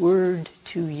a word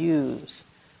to use?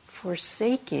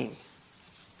 Forsaking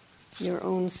your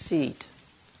own seat.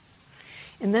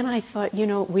 And then I thought,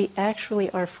 we actually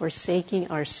are forsaking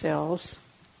ourselves,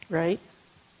 right?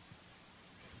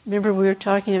 Remember we were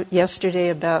talking yesterday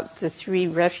about the 3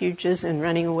 refuges and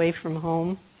running away from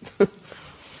home?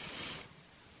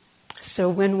 So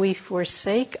when we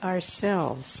forsake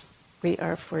ourselves, we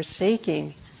are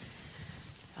forsaking,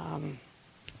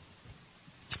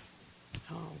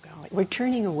 we're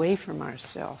turning away from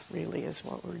ourselves, really, is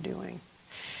what we're doing.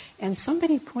 And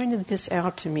somebody pointed this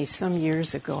out to me some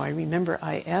years ago. I remember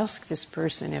I asked this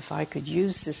person if I could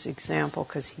use this example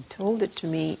because he told it to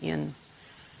me in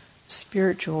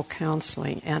spiritual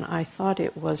counseling, and I thought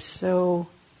it was so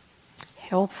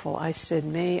helpful. I said,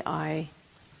 may I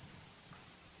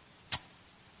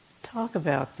talk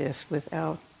about this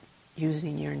without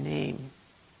using your name?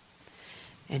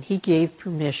 And he gave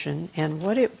permission, and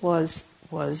what it was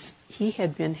he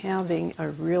had been having a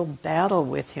real battle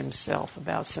with himself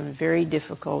about some very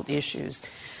difficult issues,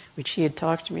 which he had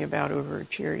talked to me about over a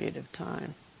period of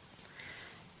time.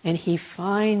 And he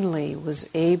finally was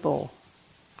able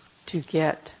to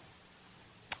get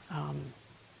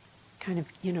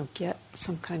get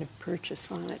some kind of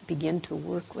purchase on it, begin to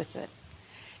work with it.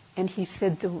 And he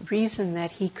said the reason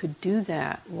that he could do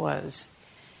that was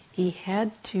he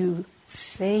had to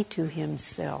say to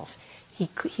himself,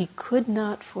 he could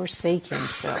not forsake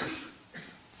himself.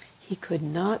 He could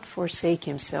not forsake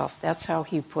himself. That's how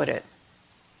he put it.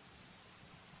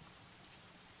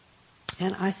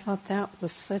 And I thought that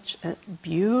was such a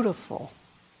beautiful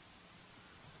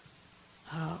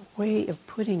way of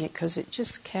putting it, because it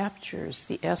just captures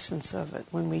the essence of it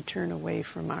when we turn away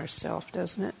from ourselves,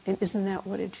 doesn't it? And isn't that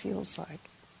what it feels like?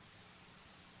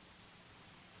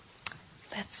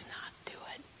 Let's not do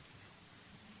it.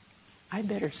 I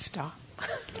better stop.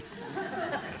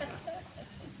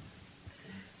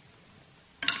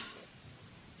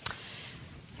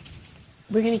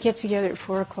 We're going to get together at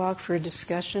 4 o'clock for a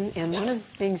discussion, and one of the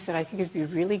things that I think would be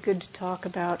really good to talk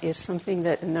about is something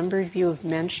that a number of you have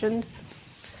mentioned.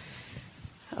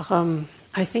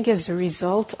 I think as a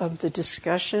result of the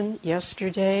discussion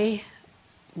yesterday,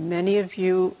 many of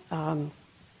you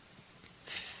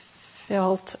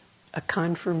felt a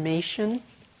confirmation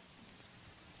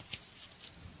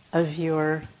of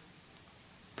your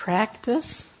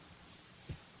practice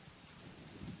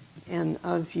and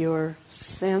of your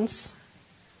sense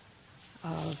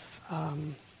of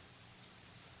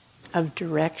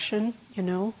direction,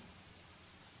 and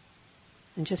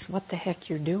just what the heck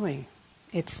you're doing.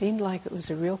 It seemed like it was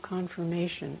a real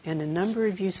confirmation. And a number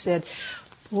of you said,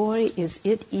 boy, is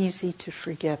it easy to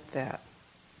forget that.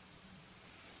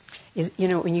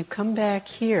 When you come back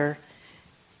here,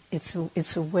 it's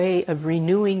a way of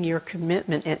renewing your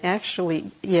commitment. And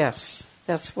actually, yes,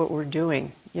 that's what we're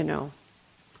doing,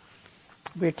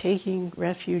 We're taking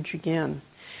refuge again.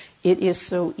 It is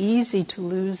so easy to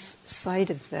lose sight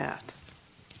of that.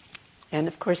 And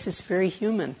of course, it's very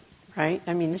human, right?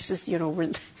 I mean, this is,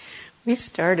 we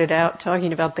started out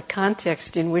talking about the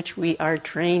context in which we are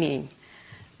training,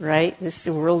 right? This is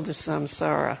the world of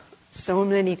samsara. So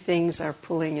many things are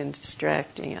pulling and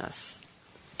distracting us.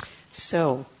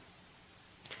 So,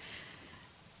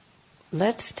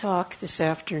 let's talk this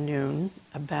afternoon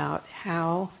about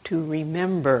how to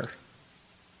remember.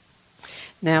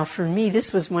 Now, for me,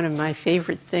 this was one of my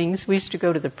favorite things. We used to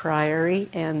go to the Priory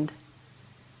and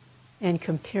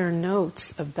compare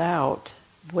notes about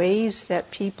ways that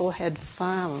people had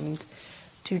found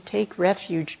to take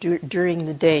refuge during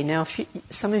the day. Now,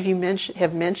 some of you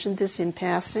have mentioned this in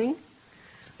passing,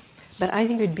 but I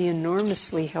think it would be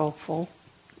enormously helpful,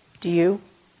 do you,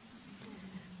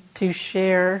 to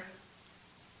share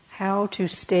how to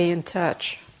stay in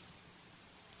touch.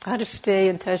 How to stay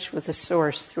in touch with the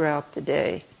source throughout the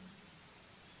day.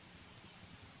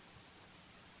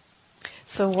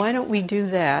 So why don't we do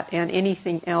that, and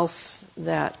anything else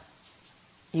that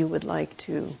you would like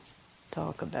to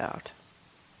talk about?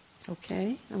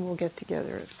 Okay? And we'll get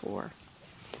together at 4.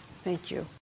 Thank you.